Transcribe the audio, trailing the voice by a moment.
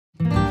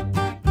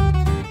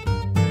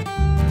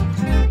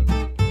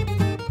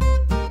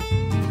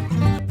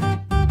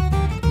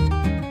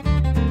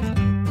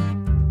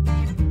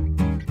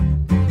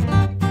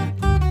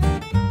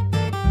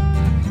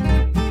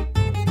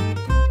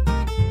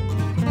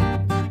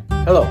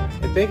Hello,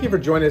 and thank you for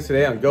joining us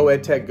today on Go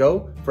EdTech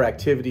Go for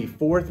activity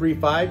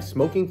 435,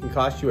 Smoking Can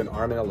Cost You an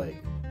Arm and a Leg.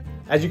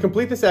 As you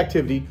complete this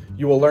activity,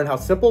 you will learn how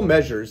simple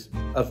measures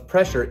of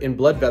pressure in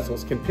blood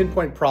vessels can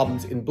pinpoint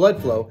problems in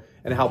blood flow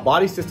and how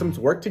body systems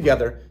work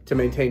together to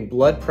maintain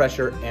blood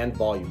pressure and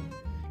volume.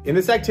 In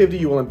this activity,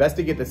 you will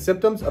investigate the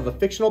symptoms of a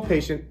fictional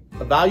patient,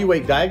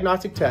 evaluate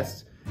diagnostic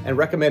tests, and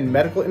recommend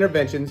medical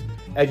interventions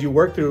as you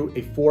work through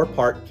a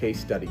 4-part case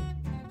study.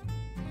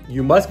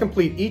 You must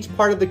complete each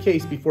part of the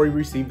case before you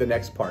receive the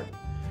next part.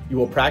 You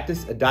will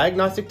practice a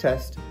diagnostic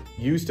test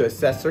used to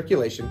assess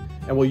circulation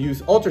and will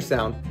use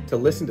ultrasound to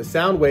listen to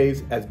sound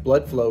waves as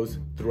blood flows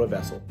through a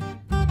vessel.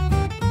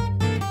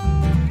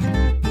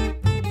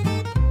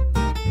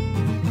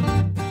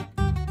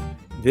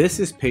 This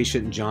is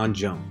patient John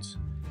Jones.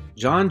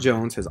 John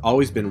Jones has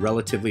always been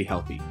relatively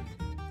healthy.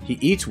 He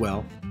eats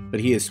well, but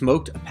he has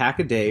smoked a pack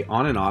a day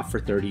on and off for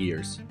 30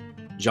 years.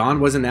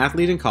 John was an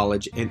athlete in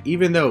college, and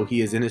even though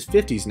he is in his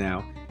 50s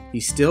now, he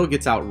still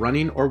gets out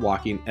running or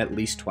walking at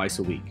least twice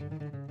a week.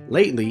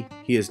 Lately,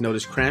 he has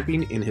noticed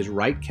cramping in his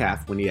right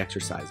calf when he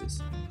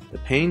exercises. The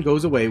pain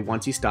goes away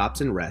once he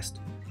stops and rests,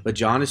 but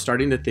John is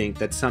starting to think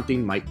that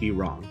something might be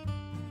wrong.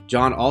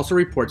 John also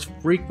reports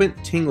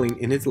frequent tingling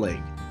in his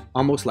leg,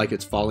 almost like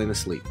it's falling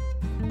asleep.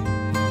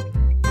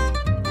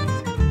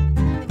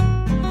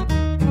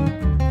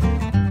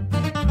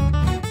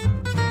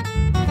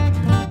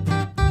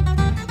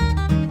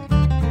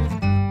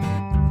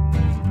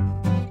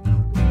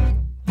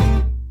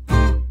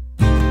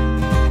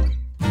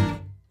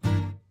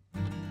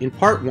 In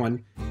part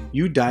 1,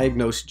 you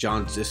diagnose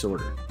John's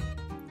disorder.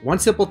 One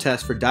simple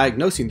test for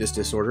diagnosing this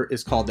disorder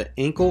is called the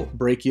Ankle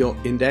Brachial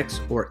Index,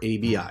 or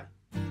ABI.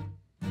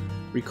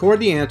 Record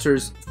the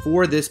answers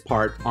for this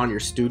part on your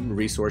student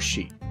resource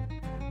sheet.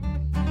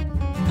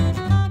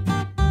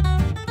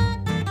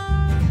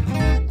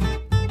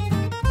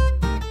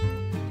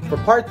 For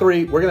part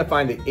 3, we're going to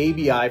find the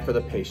ABI for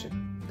the patient.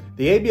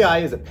 The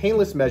ABI is a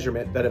painless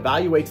measurement that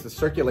evaluates the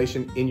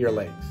circulation in your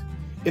legs.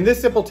 In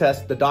this simple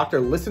test, the doctor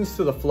listens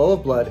to the flow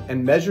of blood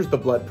and measures the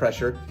blood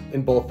pressure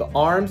in both the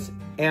arms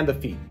and the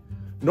feet.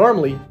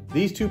 Normally,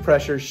 these two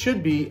pressures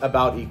should be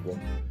about equal.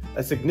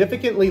 A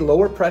significantly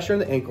lower pressure in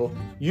the ankle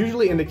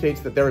usually indicates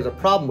that there is a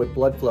problem with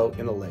blood flow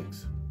in the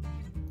legs.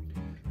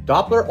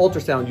 Doppler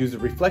ultrasound uses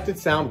reflected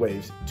sound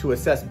waves to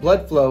assess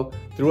blood flow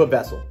through a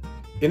vessel.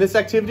 In this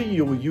activity,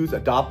 you will use a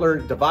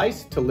Doppler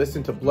device to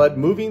listen to blood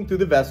moving through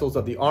the vessels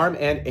of the arm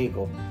and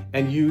ankle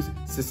and use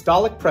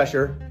systolic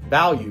pressure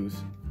values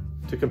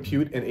to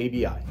compute an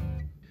ABI.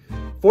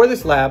 For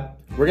this lab,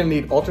 we're going to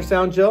need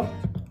ultrasound gel,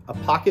 a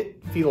pocket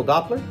fetal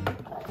doppler,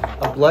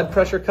 a blood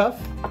pressure cuff,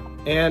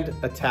 and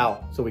a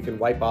towel so we can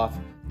wipe off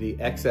the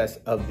excess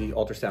of the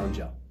ultrasound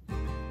gel.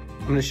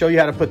 I'm going to show you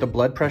how to put the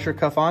blood pressure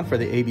cuff on for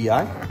the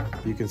ABI.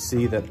 You can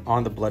see that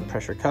on the blood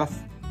pressure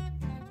cuff,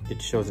 it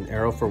shows an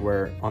arrow for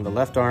where on the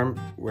left arm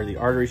where the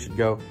artery should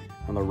go,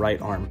 on the right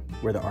arm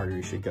where the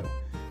artery should go.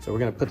 So we're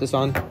going to put this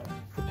on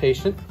the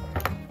patient.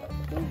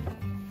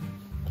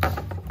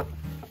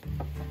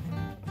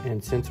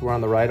 And since we're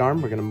on the right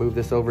arm, we're going to move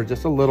this over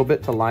just a little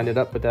bit to line it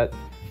up with that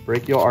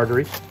brachial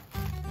artery.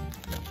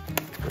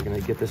 We're going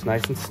to get this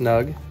nice and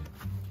snug.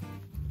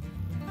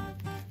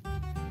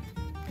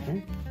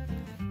 Okay.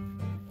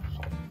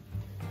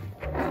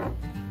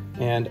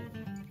 And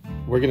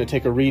we're going to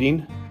take a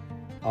reading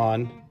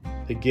on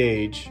the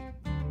gauge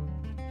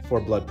for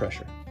blood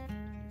pressure.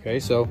 Okay,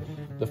 so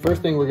the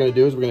first thing we're going to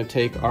do is we're going to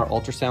take our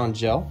ultrasound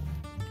gel,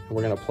 and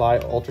we're going to apply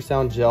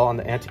ultrasound gel on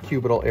the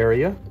anti-cubital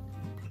area.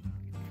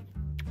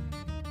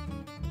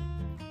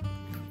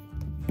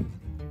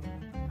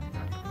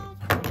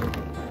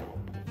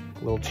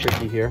 A little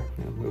tricky here.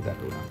 I'm going to move that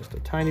around just a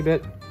tiny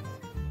bit.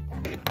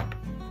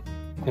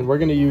 And we're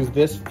going to use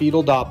this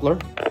fetal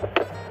doppler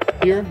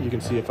here. You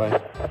can see if I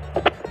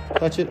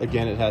touch it,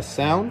 again, it has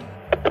sound.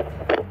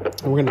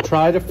 And we're going to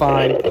try to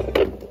find,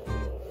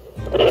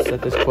 let's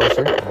set this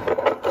closer.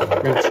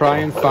 We're going to try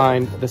and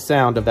find the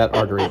sound of that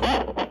artery.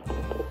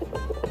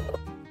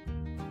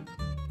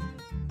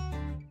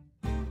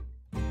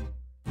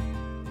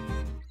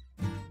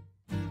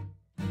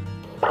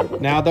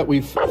 Now that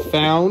we've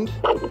found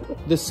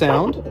the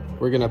sound,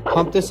 we're going to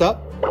pump this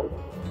up,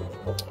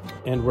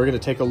 and we're going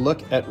to take a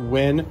look at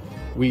when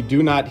we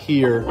do not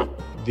hear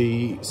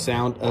the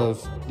sound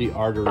of the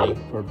artery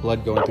or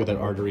blood going through that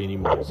artery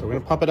anymore. So we're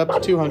going to pump it up to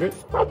 200,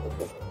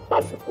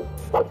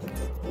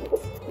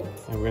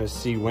 and we're going to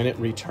see when it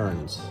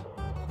returns.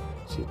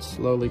 See it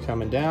slowly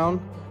coming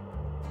down.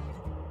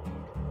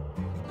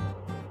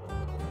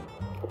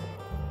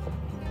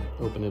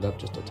 Open it up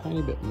just a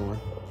tiny bit more.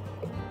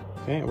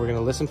 Okay, and we're going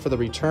to listen for the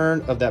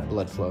return of that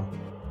blood flow.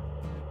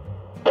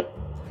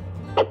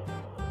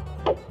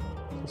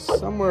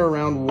 Somewhere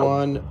around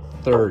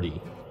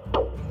 130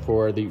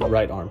 for the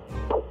right arm.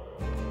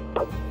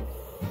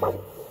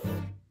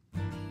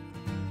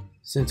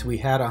 Since we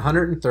had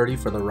 130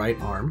 for the right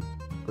arm,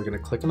 we're going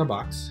to click on the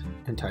box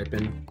and type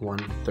in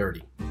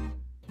 130.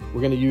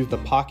 We're going to use the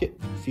pocket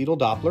fetal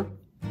doppler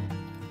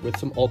with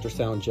some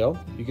ultrasound gel.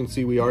 You can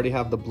see we already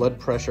have the blood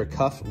pressure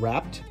cuff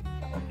wrapped,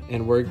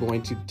 and we're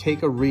going to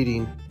take a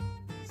reading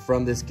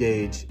from this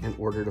gauge in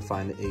order to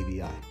find the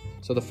ABI.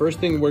 So the first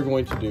thing we're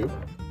going to do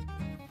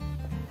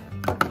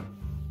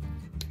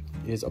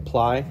is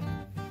apply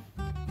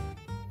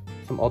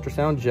some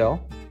ultrasound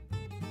gel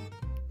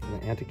in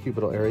the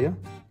anti-cubital area,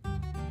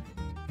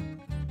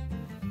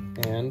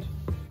 and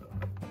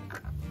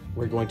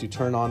we're going to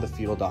turn on the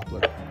fetal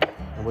doppler.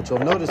 And what you'll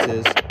notice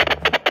is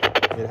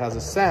it has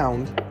a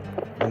sound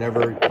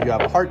whenever you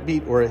have a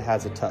heartbeat or it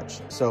has a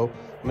touch. So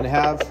I'm going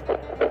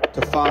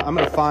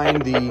to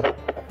find the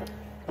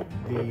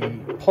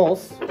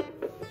pulse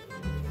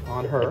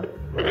on her.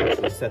 I'll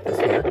actually set this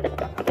here.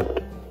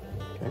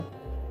 Okay.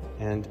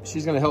 And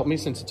she's going to help me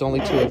since it's only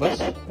two of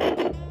us.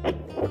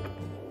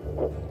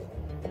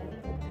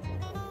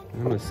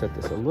 I'm going to set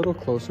this a little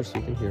closer so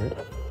you can hear it.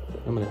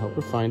 I'm going to help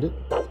her find it.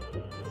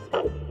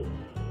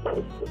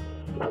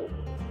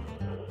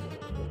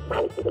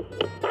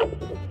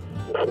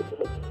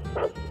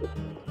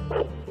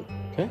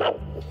 Okay.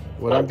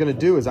 What I'm going to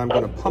do is I'm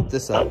going to pump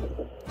this up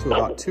to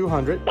about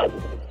 200,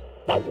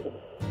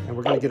 and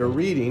we're going to get a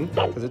reading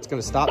because it's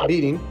going to stop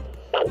beating.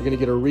 We're going to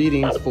get a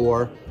reading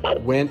for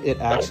when it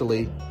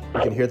actually,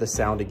 you can hear the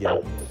sound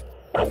again.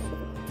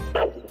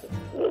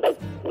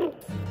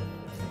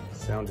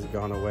 Sound has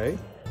gone away.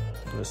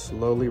 I'm going to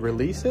slowly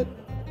release it.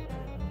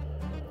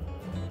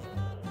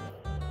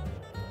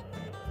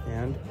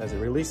 And as it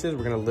releases,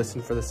 we're going to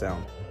listen for the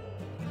sound.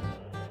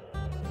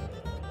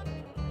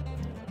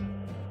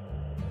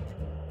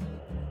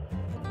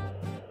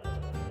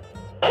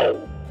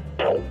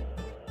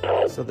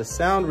 So the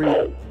sound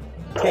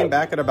came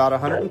back at about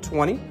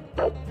 120.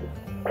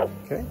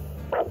 Okay.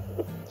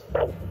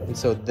 And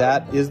so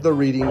that is the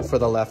reading for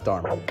the left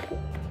arm.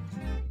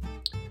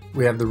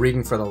 We have the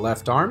reading for the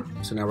left arm.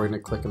 So now we're going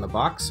to click in the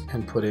box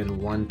and put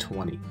in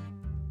 120.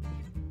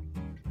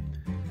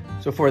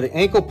 So for the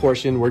ankle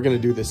portion, we're going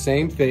to do the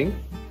same thing.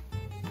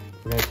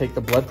 We're going to take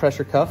the blood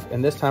pressure cuff,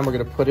 and this time we're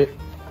going to put it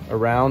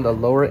around the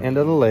lower end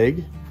of the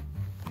leg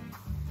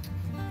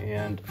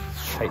and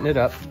tighten it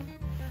up.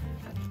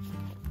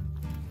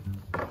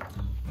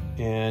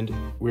 And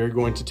we're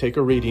going to take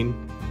a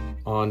reading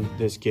on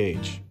this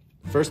gauge.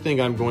 First thing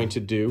I'm going to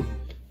do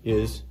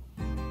is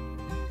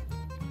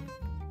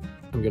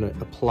I'm going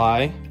to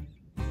apply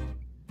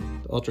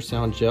the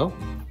ultrasound gel.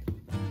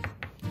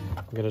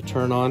 I'm going to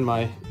turn on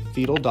my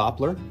fetal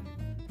doppler.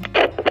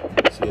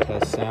 See, it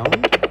has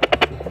sound.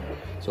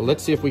 So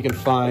let's see if we can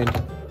find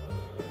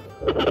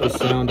the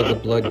sound of the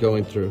blood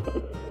going through.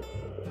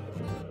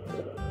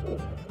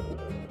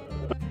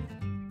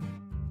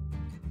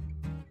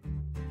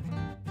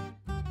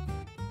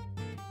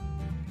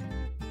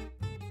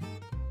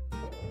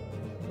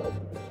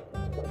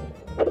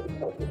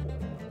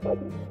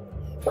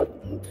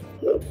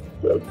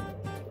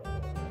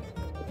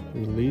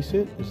 Release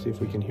it and see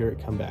if we can hear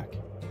it come back.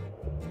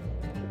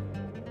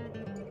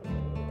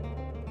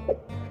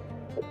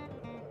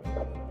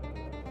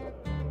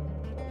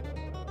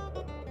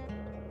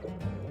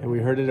 And we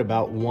heard it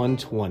about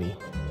 120.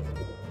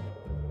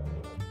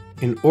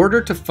 In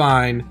order to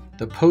find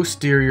the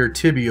posterior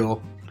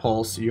tibial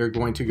pulse, you're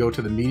going to go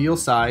to the medial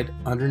side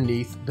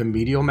underneath the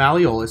medial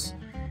malleolus,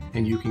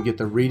 and you can get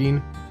the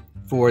reading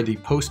for the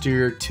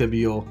posterior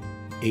tibial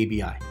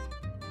ABI.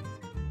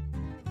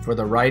 For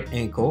the right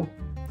ankle,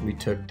 we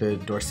took the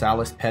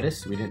dorsalis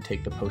pedis, we didn't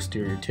take the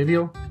posterior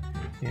tibial,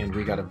 and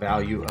we got a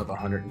value of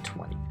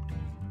 120.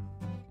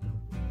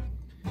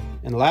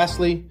 And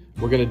lastly,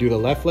 we're going to do the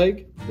left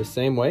leg the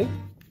same way.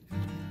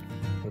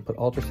 I'm going to put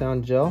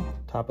ultrasound gel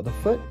top of the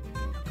foot.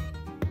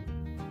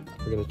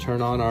 We're going to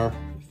turn on our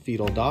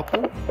fetal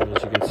doppler, and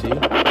as you can see,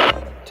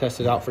 test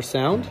it out for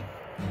sound.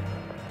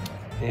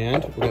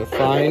 And we're going to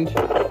find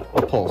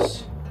a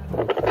pulse. I'm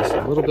going to put this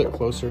a little bit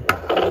closer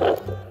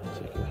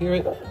so you can hear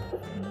it.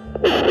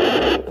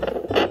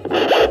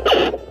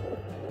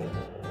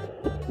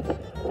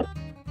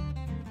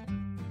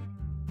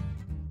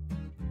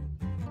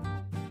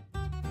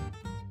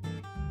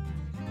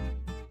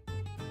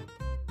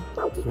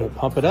 We're going to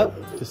pump it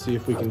up to see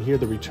if we can hear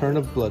the return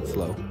of blood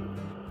flow.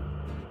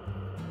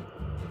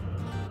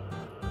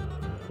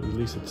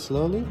 Release it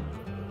slowly.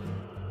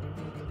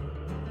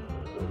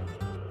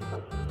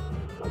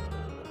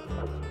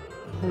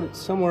 And it's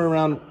somewhere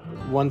around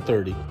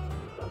 130.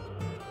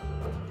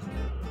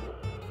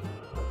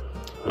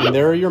 And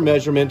there are your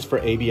measurements for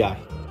ABI.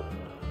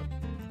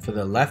 For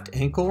the left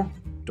ankle,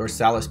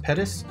 dorsalis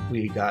pedis,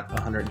 we got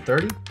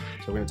 130. So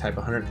we're going to type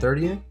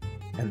 130 in,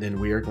 and then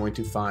we are going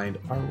to find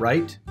our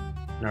right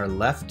and our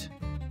left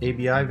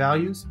ABI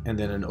values, and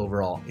then an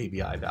overall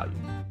ABI value.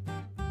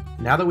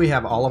 Now that we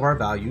have all of our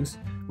values,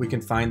 we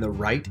can find the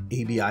right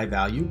ABI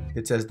value.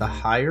 It says the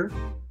higher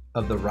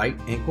of the right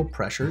ankle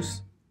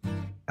pressures.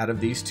 Out of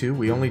these two,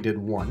 we only did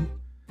one.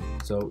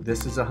 So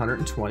this is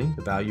 120,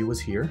 the value was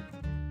here.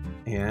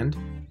 And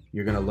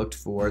you're gonna look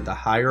for the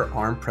higher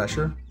arm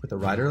pressure with the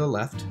right or the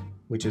left,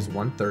 which is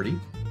 130.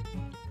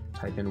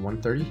 Type in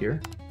 130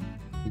 here.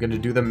 I'm gonna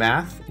do the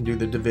math and do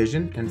the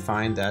division and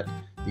find that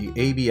The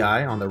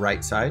ABI on the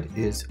right side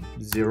is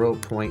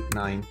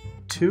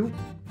 0.92.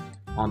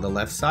 On the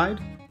left side,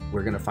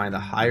 we're going to find the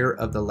higher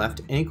of the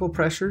left ankle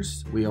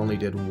pressures. We only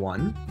did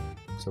 1,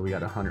 so we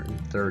got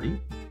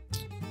 130.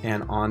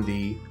 And on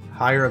the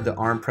higher of the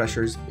arm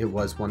pressures, it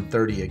was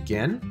 130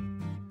 again.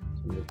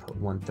 So we're going to put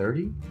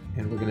 130,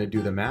 and we're going to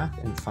do the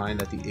math and find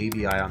that the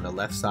ABI on the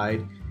left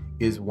side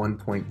is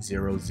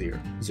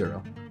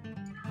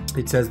 1.000.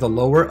 It says the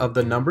lower of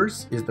the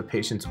numbers is the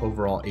patient's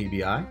overall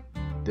ABI.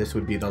 This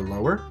would be the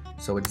lower,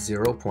 so it's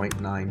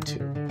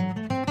 0.92.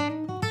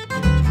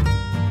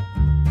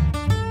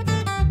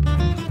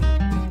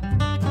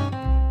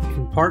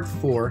 In part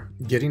 4,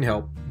 Getting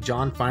Help,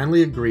 John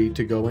finally agreed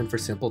to go in for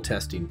simple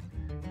testing.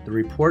 The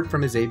report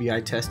from his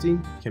ABI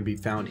testing can be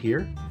found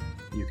here.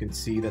 You can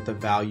see that the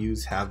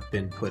values have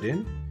been put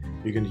in.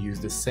 You're going to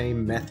use the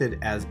same method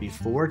as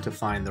before to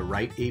find the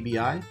right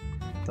ABI,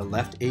 the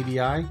left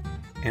ABI,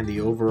 and the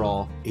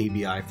overall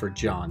ABI for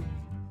John.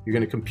 You're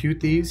going to compute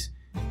these,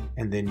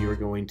 and then you're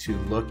going to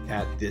look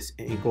at this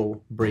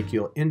ankle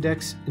brachial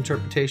index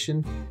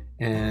interpretation,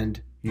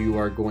 and you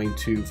are going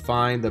to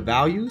find the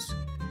values,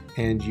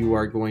 and you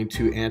are going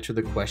to answer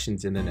the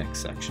questions in the next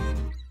section.